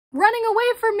running away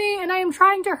from me and I am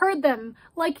trying to herd them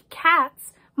like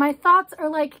cats. My thoughts are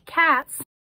like cats.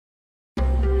 I've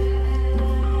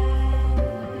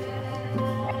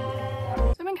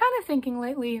been kind of thinking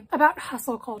lately about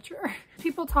hustle culture.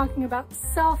 People talking about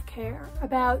self-care,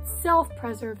 about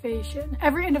self-preservation.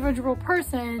 Every individual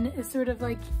person is sort of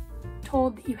like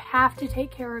told that you have to take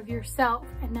care of yourself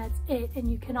and that's it,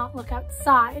 and you cannot look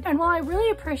outside. And while I really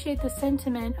appreciate the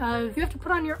sentiment of you have to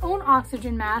put on your own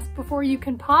oxygen mask before you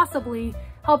can possibly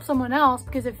help someone else,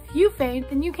 because if you faint,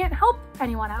 then you can't help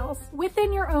anyone else.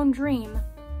 Within your own dream,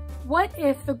 what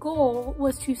if the goal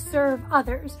was to serve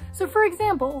others? So for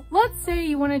example, let's say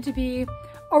you wanted to be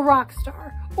a rock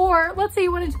star, or let's say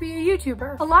you wanted to be a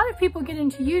YouTuber. A lot of people get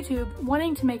into YouTube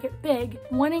wanting to make it big,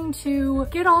 wanting to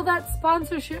get all that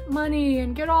sponsorship money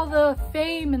and get all the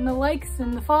fame and the likes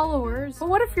and the followers. But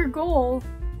what if your goal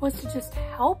was to just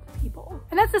help people?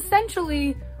 And that's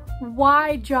essentially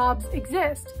why jobs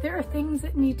exist. There are things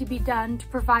that need to be done to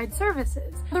provide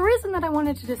services. The reason that I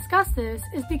wanted to discuss this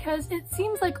is because it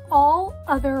seems like all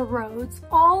other roads,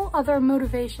 all other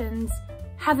motivations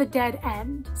have a dead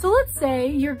end. So let's say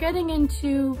you're getting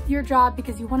into your job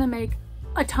because you want to make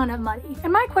a ton of money.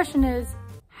 And my question is,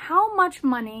 how much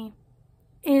money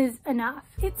is enough?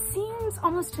 It seems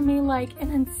almost to me like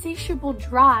an insatiable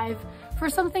drive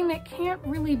for something that can't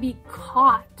really be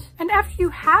caught. And after you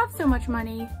have so much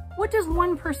money, what does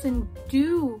one person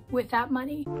do with that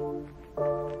money?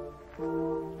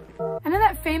 And then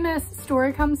that famous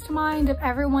story comes to mind of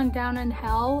everyone down in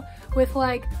hell with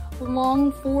like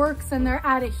long forks, and they're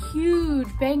at a huge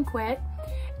banquet,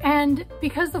 and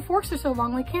because the forks are so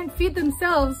long, they can't feed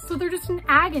themselves, so they're just in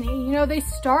agony. You know, they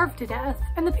starve to death.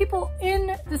 And the people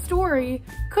in the story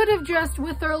could have just,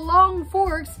 with their long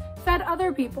forks, fed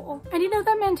other people. And you know,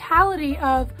 that mentality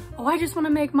of, oh, I just want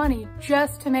to make money,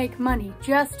 just to make money,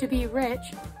 just to be rich.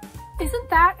 Isn't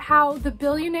that how the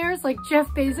billionaires like Jeff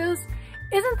Bezos,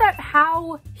 isn't that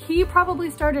how he probably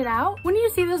started out? When you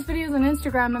see those videos on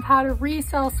Instagram of how to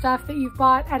resell stuff that you've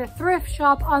bought at a thrift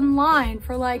shop online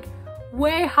for like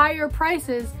way higher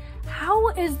prices,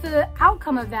 how is the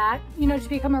outcome of that, you know, to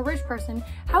become a rich person,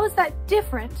 how is that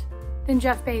different than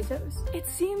Jeff Bezos? It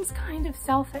seems kind of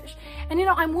selfish. And you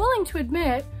know, I'm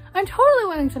totally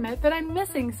willing to admit that I'm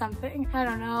missing something. I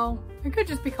don't know. I could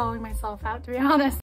just be calling myself out, to be honest.